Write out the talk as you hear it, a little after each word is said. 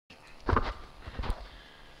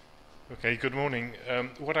Okay, good morning.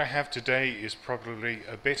 What I have today is probably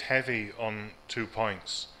a bit heavy on 2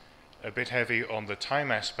 points. A bit heavy on the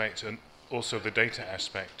time aspect and also the data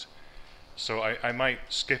aspect. So I might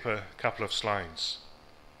skip a couple of slides.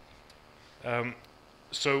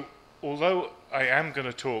 So although I am going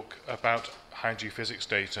to talk about high geophysics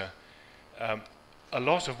data, a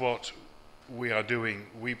lot of what we are doing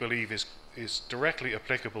we believe is directly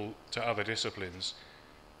applicable to other disciplines,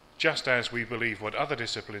 just as we believe what other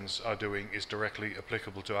disciplines are doing is directly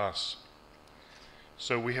applicable to us.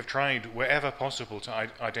 So we have tried wherever possible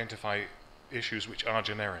to identify issues which are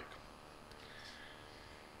generic.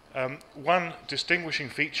 One distinguishing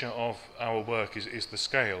feature of our work is the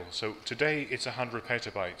scale. So today it's 100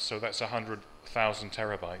 petabytes, so that's 100,000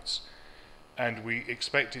 terabytes. And we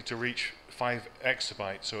expect it to reach 5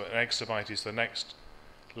 exabytes, so an exabyte is the next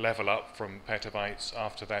level up from petabytes.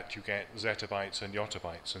 After that you get zettabytes and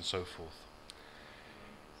yottabytes and so forth.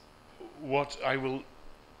 What I will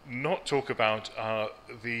not talk about are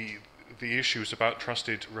the issues about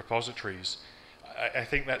trusted repositories. I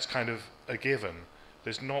think that's kind of a given.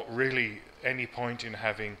 There's not really any point in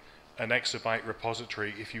having an exabyte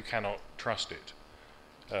repository if you cannot trust it.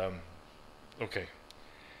 Okay.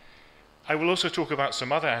 I will also talk about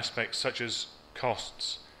some other aspects such as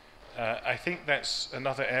costs. I think that's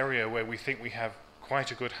another area where we think we have quite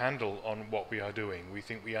a good handle on what we are doing. We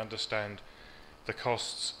think we understand the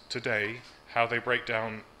costs today, how they break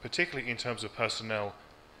down, particularly in terms of personnel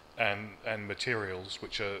and materials,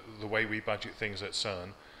 which are the way we budget things at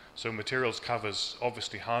CERN. So materials covers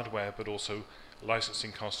obviously hardware, but also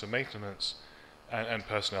licensing costs and maintenance, and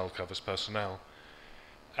personnel covers personnel.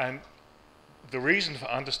 And the reason for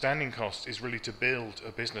understanding costs is really to build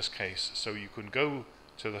a business case so you can go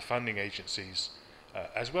to the funding agencies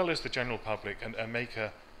as well as the general public and make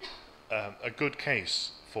a good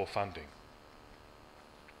case for funding.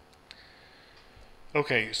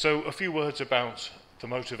 Okay, so a few words about the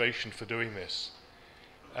motivation for doing this.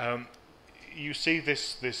 You see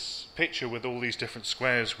this picture with all these different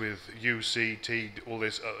squares with U, C, T, all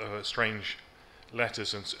these strange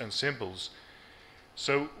letters and symbols.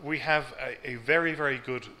 So we have a very, very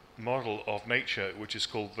good model of nature, which is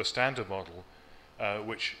called the Standard Model,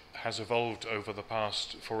 which has evolved over the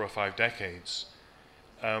past 4 or 5 decades.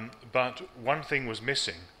 But one thing was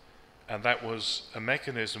missing, and that was a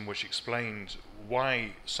mechanism which explained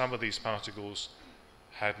why some of these particles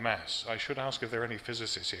had mass. I should ask if there are any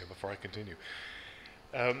physicists here before I continue.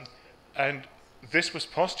 And this was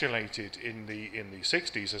postulated in the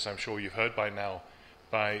 60s, as I'm sure you've heard by now,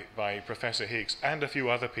 by Professor Higgs and a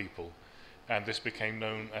few other people, and this became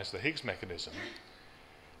known as the Higgs mechanism.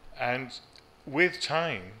 And with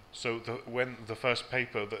time, so when the first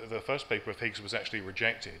paper of Higgs was actually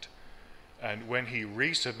rejected, and when he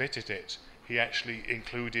resubmitted it, he actually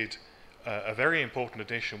included a very important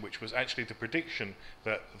addition, which was actually the prediction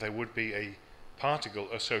that there would be a particle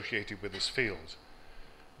associated with this field.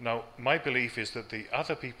 Now, my belief is that the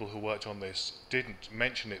other people who worked on this didn't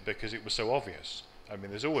mention it because it was so obvious. I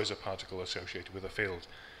mean, there's always a particle associated with a field,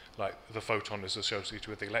 like the photon is associated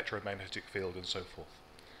with the electromagnetic field and so forth.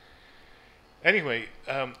 Anyway,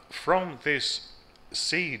 from this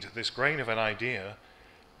seed, this grain of an idea,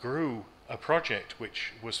 grew a project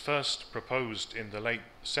which was first proposed in the late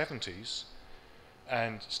 70s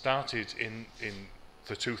and started in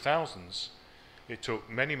the 2000s. It took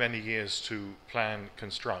many, many years to plan,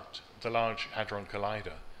 construct the Large Hadron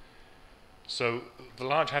Collider. So the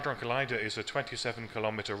Large Hadron Collider is a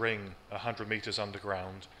 27-kilometer ring, 100 meters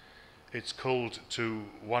underground. It's cooled to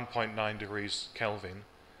 1.9 degrees Kelvin.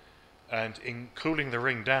 And in cooling the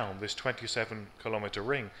ring down, this 27-kilometer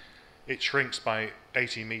ring, it shrinks by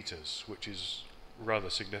 80 meters, which is rather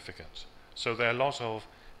significant. So there are a lot of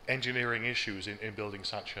engineering issues in building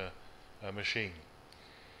such a machine.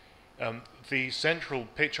 The central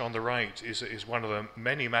pitch on the right is one of the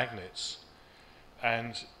many magnets,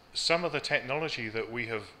 and some of the technology that we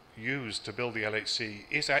have used to build the LHC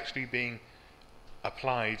is actually being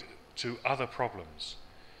applied to other problems,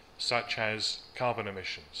 such as carbon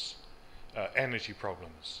emissions, energy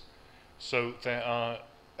problems. So there are,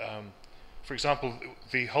 for example,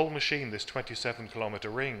 the whole machine, this 27-kilometer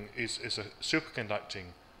ring, is a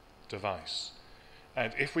superconducting device.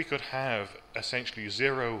 And if we could have essentially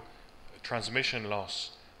zero transmission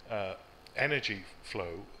loss energy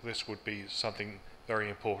flow, this would be something very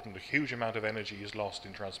important. A huge amount of energy is lost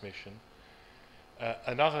in transmission.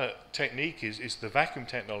 Another technique is the vacuum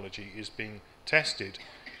technology is being tested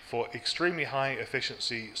for extremely high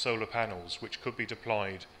efficiency solar panels, which could be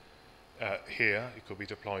deployed here, it could be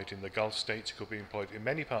deployed in the Gulf states, it could be employed in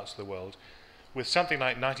many parts of the world, with something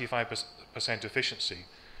like 95% efficiency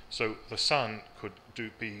So the sun could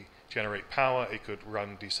generate power, it could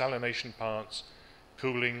run desalination plants,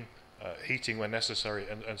 cooling, heating when necessary,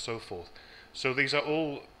 and so forth. So these are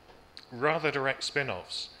all rather direct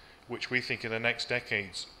spin-offs, which we think in the next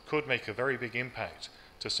decades could make a very big impact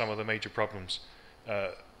to some of the major problems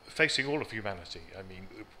facing all of humanity. I mean,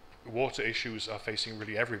 water issues are facing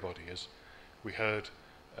really everybody, as we heard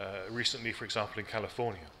recently, for example, in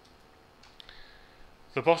California.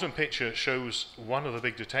 The bottom picture shows one of the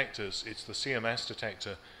big detectors. It's the CMS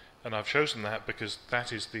detector, and I've chosen that because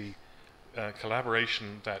that is the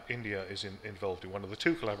collaboration that India is involved in, one of the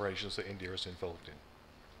two collaborations that India is involved in.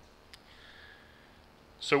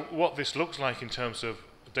 So what this looks like in terms of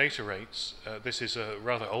data rates, this is a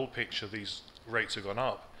rather old picture, these rates have gone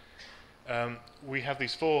up. We have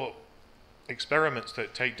these 4 experiments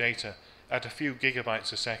that take data at a few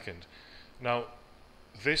gigabytes a second. Now,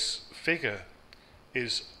 this figure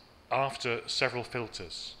is after several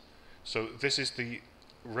filters. So this is the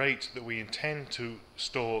rate that we intend to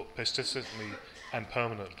store persistently and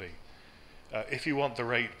permanently. If you want the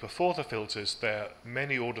rate before the filters, they're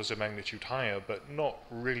many orders of magnitude higher, but not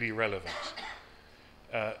really relevant.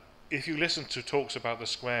 If you listen to talks about the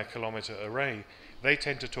square kilometer array, they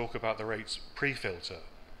tend to talk about the rates pre-filter,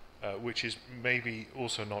 which is maybe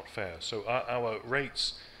also not fair. So our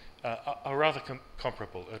rates are rather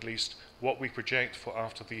comparable, at least what we project for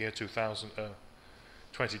after the year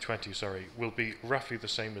 2020, will be roughly the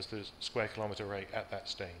same as the square kilometer array at that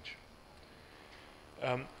stage.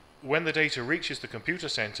 When the data reaches the computer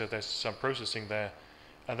center, there's some processing there,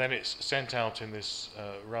 and then it's sent out in this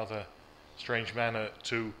rather strange manner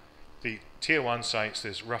to the tier 1 sites.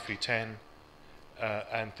 There's roughly 10,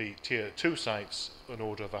 and the tier 2 sites an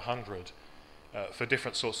order of 100 for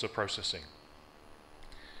different sorts of processing.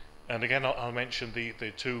 And again, I'll mention the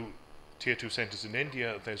 2 tier 2 centers in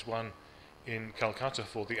India. There's one in Calcutta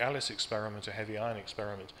for the ALICE experiment, a heavy ion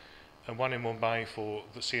experiment, and one in Mumbai for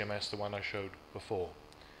the CMS, the one I showed before.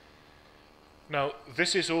 Now,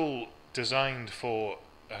 this is all designed for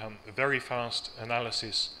very fast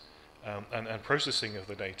analysis and processing of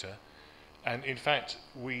the data. And in fact,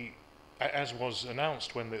 as was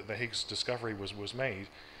announced when the Higgs discovery was made,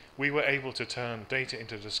 we were able to turn data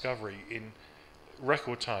into discovery in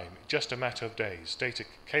record time, just a matter of days. Data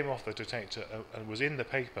came off the detector and was in the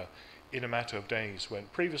paper in a matter of days, when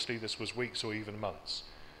previously this was weeks or even months.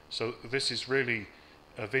 So this is really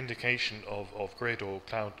a vindication of grid or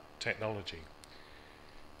cloud technology.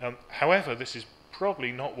 However, this is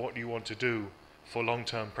probably not what you want to do for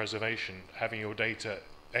long-term preservation, having your data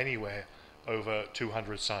anywhere over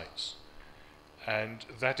 200 sites. And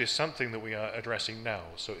that is something that we are addressing now.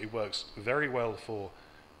 So it works very well for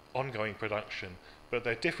ongoing production, but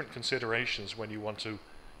there are different considerations when you want to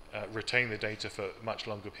retain the data for much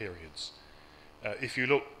longer periods. If you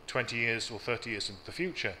look 20 years or 30 years into the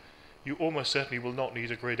future, you almost certainly will not need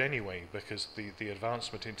a grid anyway, because the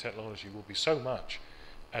advancement in technology will be so much,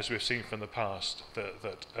 as we've seen from the past,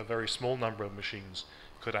 that a very small number of machines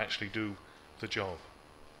could actually do the job.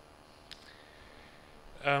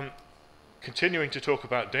 Continuing to talk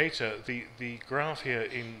about data, the graph here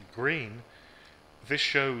in green, this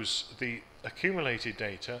shows the accumulated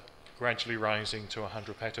data gradually rising to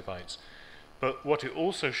 100 petabytes. But what it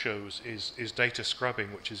also shows is data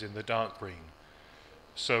scrubbing, which is in the dark green.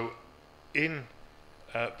 So in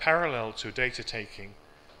parallel to data taking,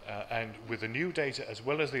 and with the new data as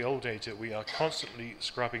well as the old data, we are constantly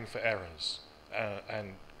scrubbing for errors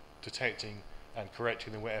and detecting and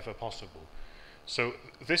correcting them wherever possible. So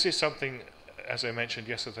this is something, as I mentioned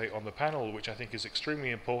yesterday on the panel, which I think is extremely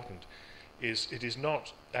important, is it is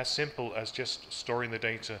not as simple as just storing the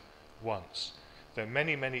data once. There are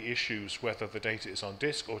many, many issues, whether the data is on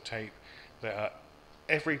disk or tape.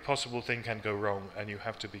 Every possible thing can go wrong, and you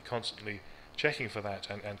have to be constantly checking for that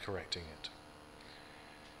and correcting it.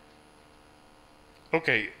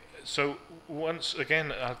 Okay, so once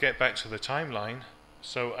again, I'll get back to the timeline.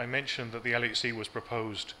 So I mentioned that the LHC was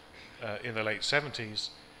proposed in the late 70s,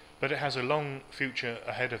 but it has a long future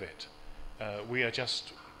ahead of it. We are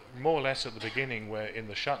just more or less at the beginning. We're in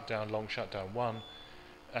the shutdown, long shutdown 1,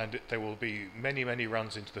 and there will be many, many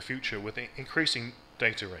runs into the future with increasing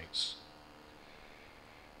data rates.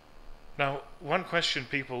 Now, one question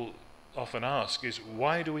people often ask is,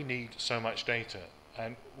 why do we need so much data?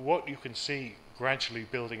 And what you can see gradually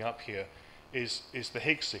building up here is the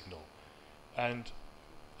Higgs signal. And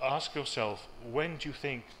ask yourself, when do you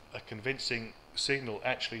think a convincing signal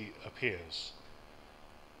actually appears?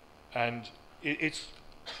 And it's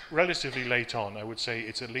relatively late on. I would say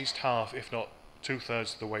it's at least half, if not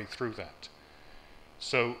 2/3 of the way through that.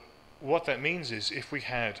 So what that means is, if we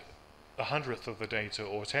had a hundredth of the data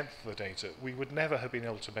or a tenth of the data, we would never have been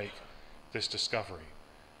able to make this discovery.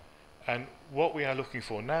 And what we are looking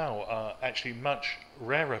for now are actually much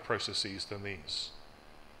rarer processes than these.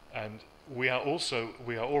 And we are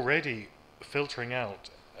already filtering out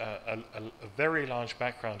a very large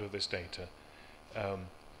background of this data.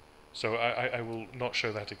 So I will not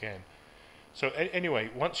show that again. So anyway,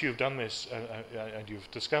 once you've done this and you've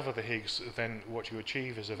discovered the Higgs, then what you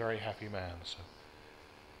achieve is a very happy man.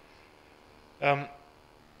 So,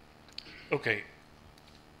 okay,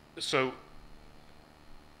 so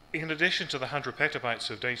in addition to the 100 petabytes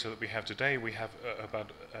of data that we have today, we have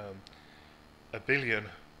about a billion,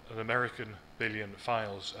 an American billion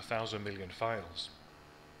files, 1,000 million files.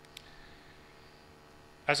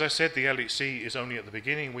 As I said, the LHC is only at the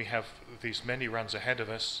beginning. We have these many runs ahead of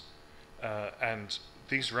us, and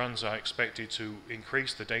these runs are expected to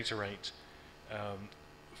increase the data rate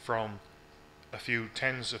from a few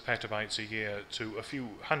tens of petabytes a year to a few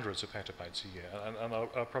hundreds of petabytes a year, and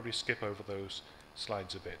I'll probably skip over those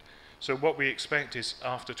slides a bit. So what we expect is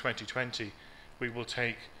after 2020 we will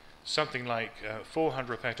take something like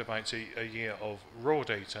 400 petabytes a year of raw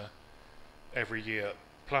data every year,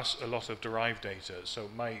 plus a lot of derived data. So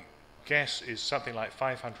my guess is something like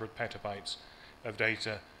 500 petabytes of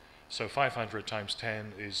data. So 500 times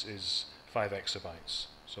 10 is 5 exabytes.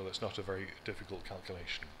 So that's not a very difficult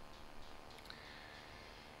calculation.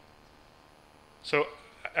 So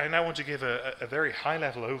I now want to give a very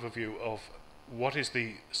high-level overview of what is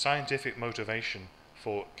the scientific motivation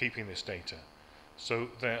for keeping this data. So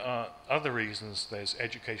there are other reasons. There's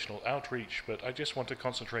educational outreach, but I just want to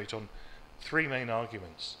concentrate on three main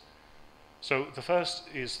arguments. So the first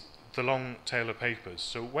is the long tail of papers.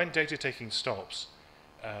 So when data taking stops,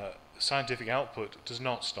 scientific output does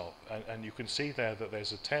not stop, and you can see there that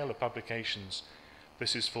there's a tail of publications.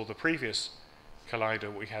 This is for the previous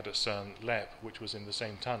collider we had at CERN, LEP, which was in the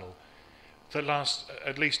same tunnel, that lasts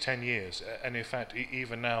at least 10 years, and in fact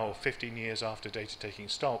even now, 15 years after data taking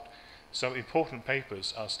stopped, some important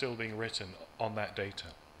papers are still being written on that data.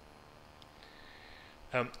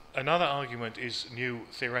 Another argument is new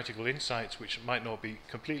theoretical insights, which might not be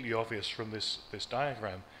completely obvious from this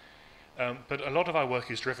diagram, but a lot of our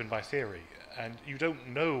work is driven by theory, and you don't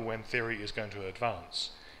know when theory is going to advance.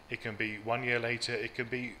 It can be 1 year later, it can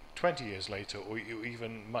be 20 years later, or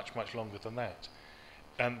even much, much longer than that.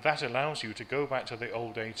 And that allows you to go back to the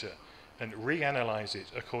old data and reanalyze it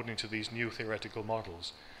according to these new theoretical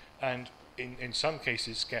models, and in some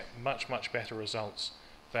cases get much, much better results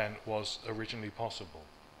than was originally possible.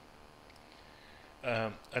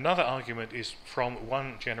 Another argument is from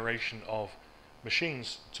one generation of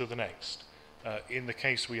machines to the next. In the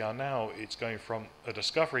case we are now, it's going from a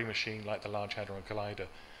discovery machine like the Large Hadron Collider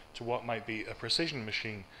to what might be a precision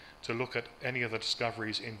machine to look at any of the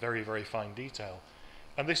discoveries in very, very fine detail.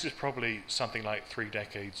 And this is probably something like 3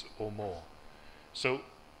 decades or more. So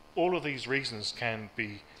all of these reasons can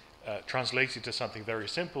be translated to something very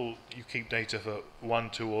simple. You keep data for 1,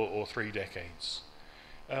 2, or 3 decades.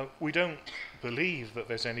 We don't believe that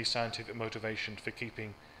there's any scientific motivation for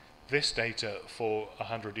keeping this data for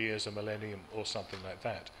 100 years, a millennium, or something like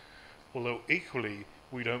that. Although equally,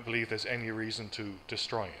 we don't believe there's any reason to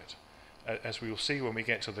destroy it. As we will see when we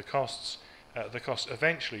get to the costs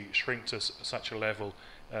eventually shrink to such a level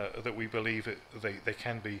that we believe they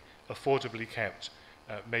can be affordably kept,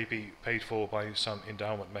 maybe paid for by some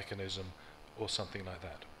endowment mechanism or something like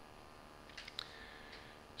that.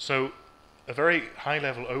 So a very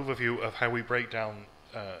high-level overview of how we break down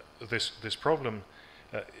this problem.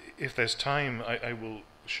 If there's time, I will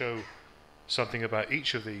show something about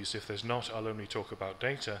each of these. If there's not, I'll only talk about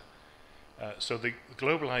data. So the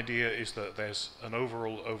global idea is that there's an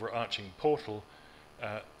overall overarching portal,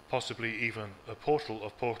 possibly even a portal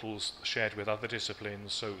of portals shared with other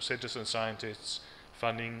disciplines, so citizen scientists,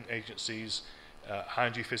 funding agencies,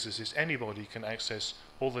 high-energy physicists, anybody can access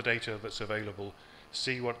all the data that's available,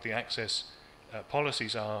 see what the access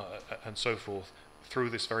policies are, and so forth, through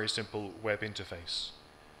this very simple web interface.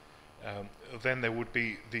 Then there would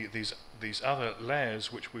be these other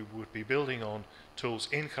layers which we would be building on, tools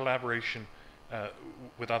in collaboration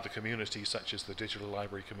with other communities such as the digital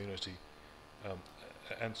library community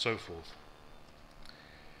and so forth.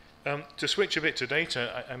 To switch a bit to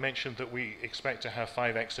data, I mentioned that we expect to have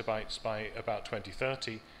 5 exabytes by about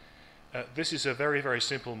 2030. This is a very, very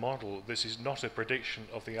simple model. This is not a prediction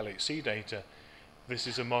of the LHC data. This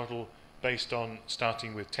is a model based on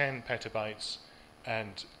starting with 10 petabytes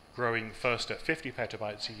and growing first at 50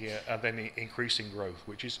 petabytes a year and then increasing growth,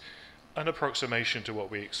 which is an approximation to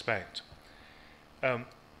what we expect.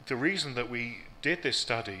 The reason that we did this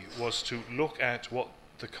study was to look at what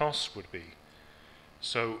the costs would be.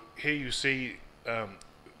 So here you see,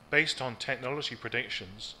 based on technology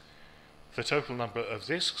predictions, the total number of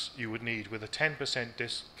disks you would need with a 10%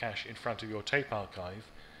 disk cache in front of your tape archive.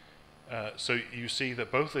 So you see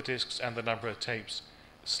that both the disks and the number of tapes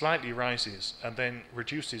slightly rises and then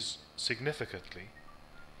reduces significantly.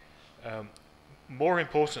 More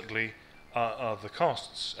importantly are the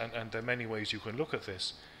costs, and there are many ways you can look at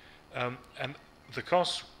this. And the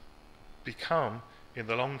costs become, in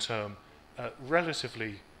the long term,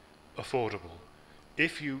 relatively affordable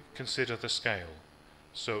if you consider the scale.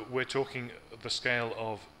 So we're talking the scale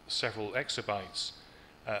of several exabytes,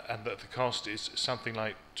 and that the cost is something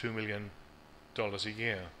like $2 million a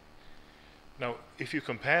year. Now, if you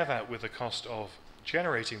compare that with the cost of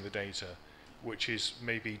generating the data, which is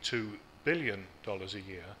maybe $2 billion a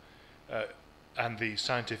year, and the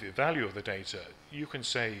scientific value of the data, you can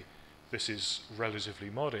say this is relatively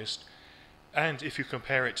modest. And if you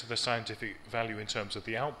compare it to the scientific value in terms of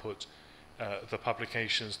the output, the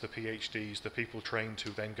publications, the PhDs, the people trained to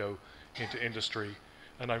then go into industry,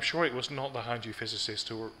 and I'm sure it was not the Hanji physicists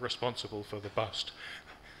who were responsible for the bust.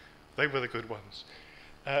 They were the good ones.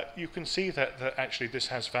 You can see that actually this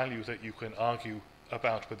has value that you can argue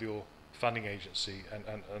about with your funding agency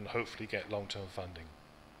and hopefully get long-term funding.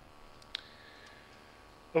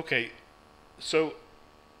 Okay, so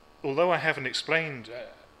although I haven't explained,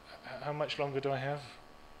 how much longer do I have?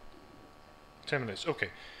 10 minutes, okay.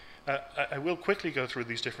 I will quickly go through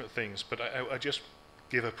these different things, but I just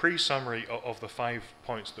give a pre-summary of the 5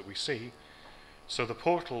 points that we see. So the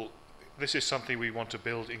portal, this is something we want to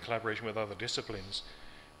build in collaboration with other disciplines.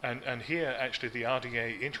 And here, actually, the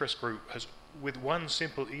RDA interest group has, with one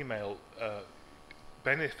simple email,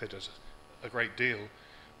 benefited us a great deal,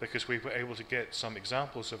 because we were able to get some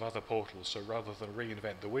examples of other portals. So rather than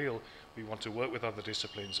reinvent the wheel, we want to work with other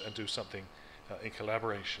disciplines and do something in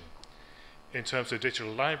collaboration. In terms of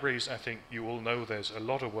digital libraries, I think you all know there's a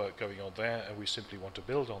lot of work going on there, and we simply want to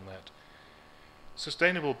build on that.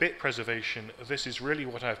 Sustainable bit preservation, this is really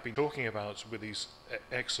what I've been talking about with these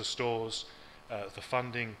Exa stores, the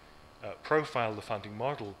funding profile, the funding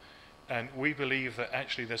model. And we believe that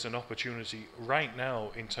actually there's an opportunity right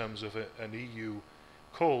now in terms of an EU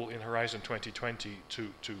call in Horizon 2020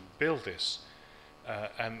 to build this.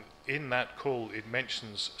 And in that call, it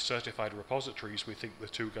mentions certified repositories. We think the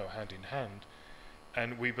two go hand in hand.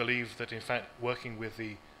 And we believe that, in fact, working with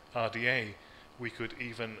the RDA, we could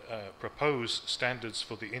even propose standards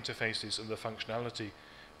for the interfaces and the functionality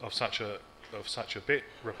of such a bit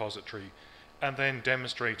repository, and then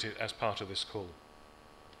demonstrate it as part of this call.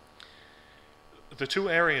 The two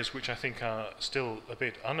areas which I think are still a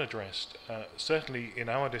bit unaddressed, certainly in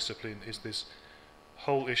our discipline, is this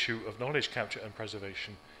whole issue of knowledge capture and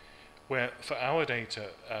preservation, where for our data,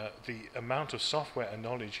 the amount of software and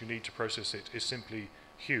knowledge you need to process it is simply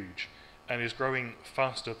huge and is growing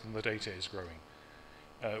faster than the data is growing.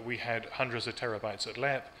 We had hundreds of terabytes at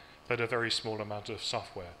LEP, but a very small amount of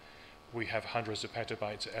software. We have hundreds of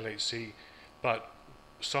petabytes at LHC, but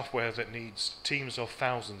software that needs teams of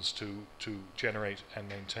thousands to generate and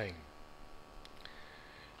maintain.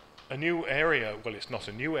 A new area, well, it's not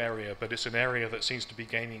a new area, but it's an area that seems to be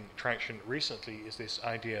gaining traction recently, is this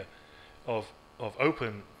idea of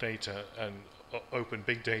open data and open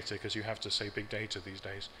big data, because you have to say big data these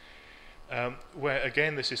days. Where,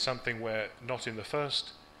 again, this is something where not in the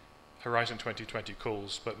first Horizon 2020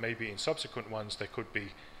 calls, but maybe in subsequent ones, there could be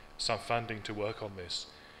some funding to work on this,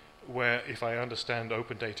 where, if I understand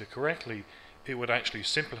open data correctly, it would actually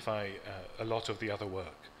simplify a lot of the other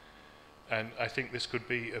work. And I think this could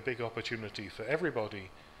be a big opportunity for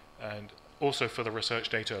everybody, and also for the Research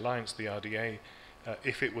Data Alliance, the RDA,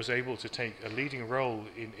 if it was able to take a leading role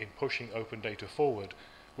in pushing open data forward,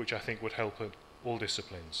 which I think would help all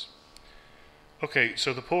disciplines. Okay,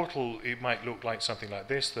 so the portal, it might look like something like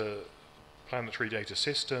this, the planetary data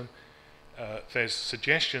system. There's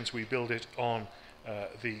suggestions we build it on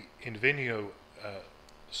the Invinio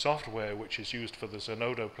software, which is used for the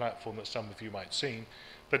Zenodo platform that some of you might have seen,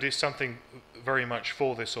 but it's something very much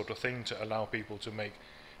for this sort of thing, to allow people to make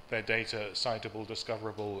their data citable,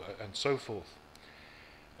 discoverable, and so forth.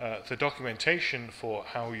 The documentation for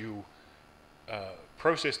how you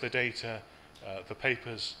process the data, the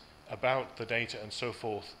papers about the data, and so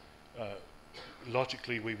forth,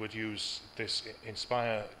 logically we would use this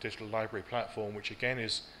Inspire digital library platform, which again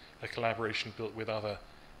is a collaboration built with other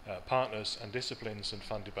partners and disciplines and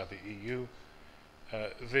funded by the EU.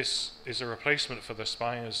 This is a replacement for the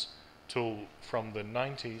Spires tool from the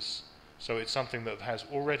 90s, so it's something that has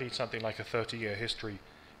already something like a 30-year history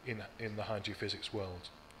in the high geophysics world.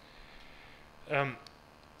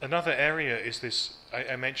 Another area is this,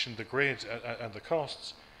 I mentioned the grid and the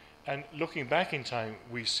costs, and looking back in time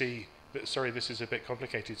we see, that, sorry, this is a bit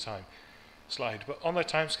complicated slide, but on the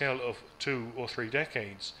timescale of 2 or 3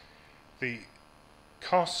 decades, the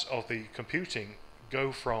costs of the computing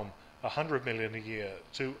go from 100 million a year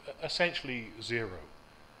to essentially zero.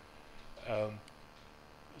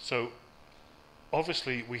 So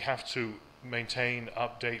obviously we have to maintain,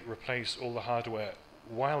 update, replace all the hardware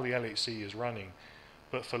while the LHC is running,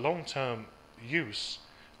 but for long-term use,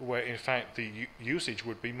 where in fact the usage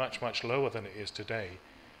would be much, much lower than it is today,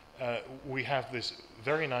 we have this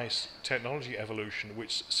very nice technology evolution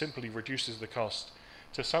which simply reduces the cost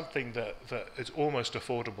to something that is almost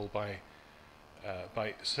affordable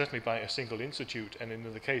certainly by a single institute, and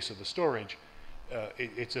in the case of the storage,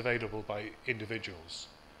 it's available by individuals.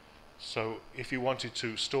 So if you wanted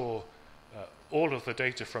to store all of the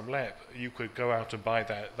data from LEP, you could go out and buy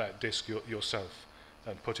that disk yourself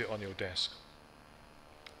and put it on your desk.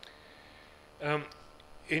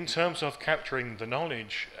 In terms of capturing the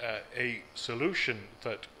knowledge, a solution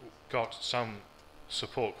that got some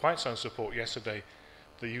support, quite some support yesterday,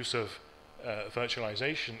 the use of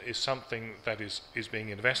virtualization, is something that is being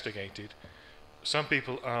investigated. Some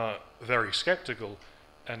people are very skeptical,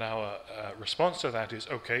 and our response to that is,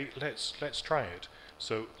 okay, let's try it.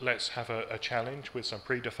 So let's have a challenge with some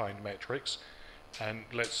predefined metrics, and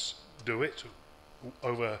let's do it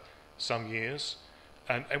over some years,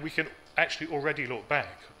 and we can actually already look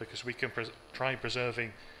back, because we can try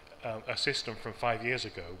preserving a system from 5 years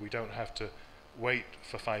ago. We don't have to wait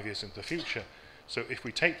for 5 years into the future. So if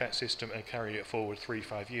we take that system and carry it forward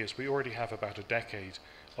 3-5 years, we already have about a decade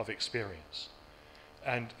of experience.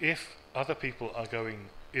 And if other people are going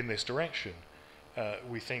in this direction,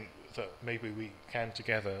 we think that maybe we can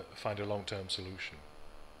together find a long-term solution.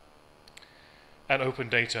 And open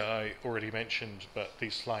data I already mentioned, but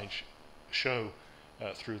these slides show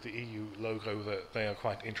through the EU logo that they are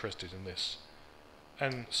quite interested in this,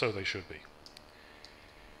 and so they should be.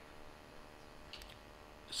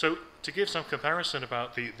 So to give some comparison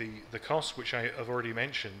about the costs which I have already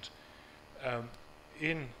mentioned,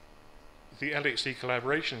 in the LHC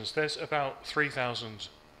collaborations there's about 3,000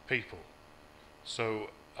 people. So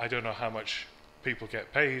I don't know how much people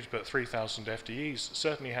get paid, but 3,000 FTEs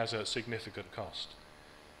certainly has a significant cost.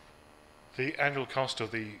 The annual cost of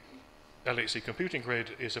the LHC computing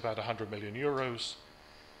grid is about 100 million euros.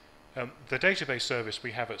 The database service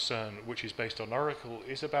we have at CERN, which is based on Oracle,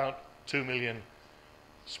 is about 2 million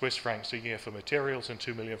Swiss francs a year for materials and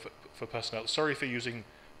 2 million for personnel. Sorry for using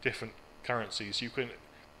different currencies. You can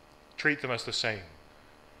treat them as the same.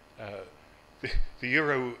 The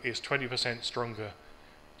euro is 20% stronger,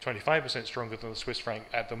 25% stronger than the Swiss franc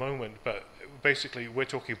at the moment, but basically we're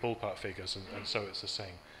talking ballpark figures, and so it's the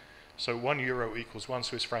same. So 1 euro equals 1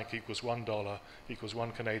 Swiss franc equals $1 equals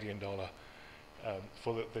 1 Canadian dollar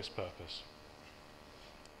for this purpose.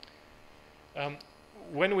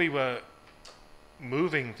 When we were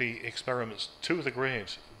moving the experiments to the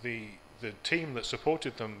grid, the team that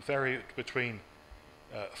supported them varied between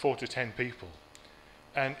 4 to 10 people.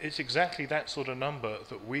 And it's exactly that sort of number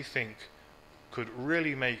that we think could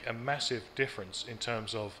really make a massive difference in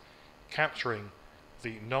terms of capturing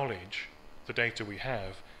the knowledge, the data we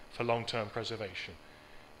have, for long-term preservation.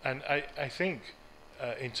 And I think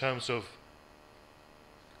in terms of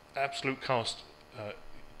absolute cost,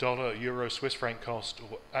 dollar, euro, Swiss franc cost,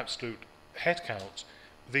 or absolute head count,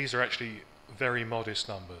 these are actually very modest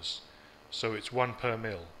numbers. So it's 1 per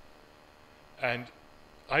mil. And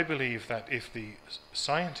I believe that if the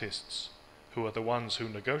scientists, who are the ones who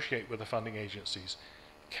negotiate with the funding agencies,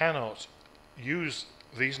 cannot use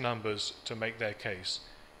these numbers to make their case,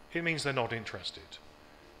 it means they're not interested.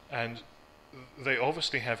 And they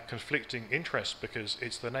obviously have conflicting interests, because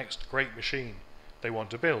it's the next great machine they want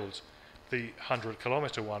to build, the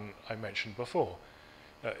 100-kilometer one I mentioned before.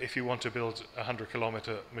 If you want to build a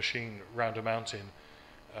 100-kilometer machine round a mountain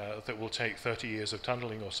that will take 30 years of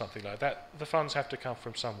tunneling or something like that, the funds have to come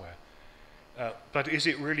from somewhere. But is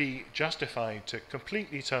it really justified to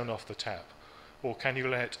completely turn off the tap? Or can you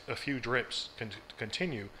let a few drips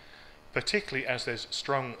continue, particularly as there's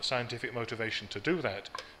strong scientific motivation to do that?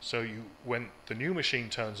 So when the new machine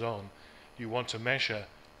turns on, you want to measure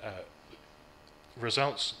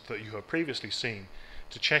results that you have previously seen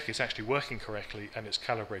to check it's actually working correctly and it's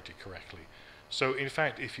calibrated correctly. So in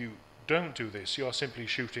fact, if you don't do this, you are simply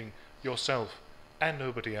shooting yourself and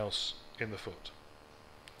nobody else in the foot.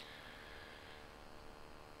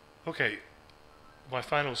 Okay, my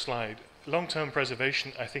final slide. Long-term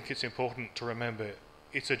preservation, I think it's important to remember,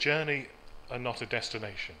 it's a journey and not a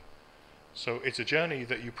destination. So it's a journey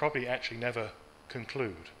that you probably actually never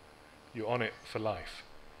conclude. You're on it for life.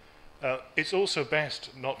 It's also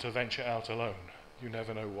best not to venture out alone. You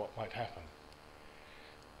never know what might happen.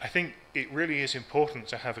 I think it really is important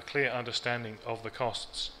to have a clear understanding of the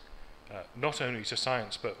costs, not only to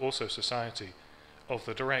science but also society, of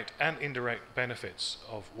the direct and indirect benefits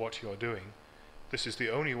of what you're doing. This is the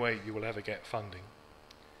only way you will ever get funding.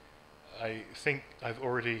 I think I've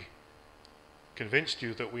already convinced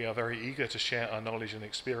you that we are very eager to share our knowledge and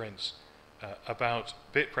experience about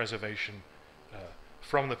bit preservation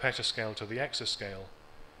from the pettascale to the exascale.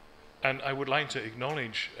 And I would like to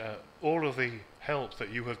acknowledge all of the help that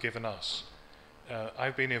you have given us.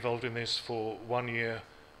 I've been involved in this for 1 year,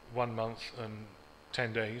 1 month and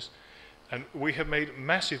 10 days, and we have made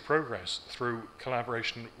massive progress through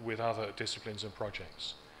collaboration with other disciplines and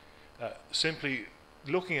projects. Simply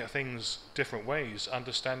looking at things different ways,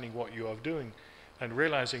 understanding what you are doing, and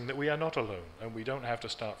realizing that we are not alone and we don't have to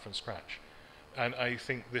start from scratch. And I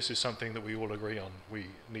think this is something that we all agree on. We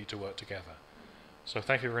need to work together. So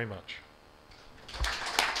thank you very much.